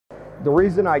The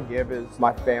reason I give is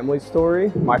my family's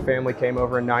story. My family came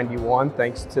over in '91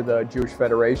 thanks to the Jewish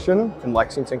Federation in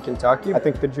Lexington, Kentucky. I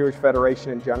think the Jewish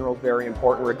Federation in general is very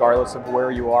important regardless of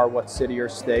where you are, what city or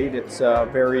state. It's a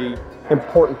very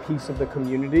important piece of the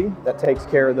community that takes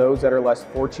care of those that are less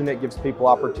fortunate, gives people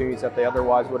opportunities that they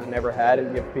otherwise would have never had,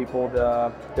 and give people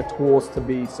the tools to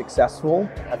be successful.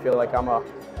 I feel like I'm a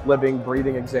living,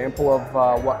 breathing example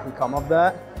of what can come of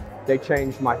that. They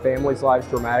changed my family's lives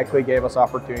dramatically, gave us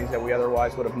opportunities that we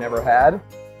otherwise would have never had.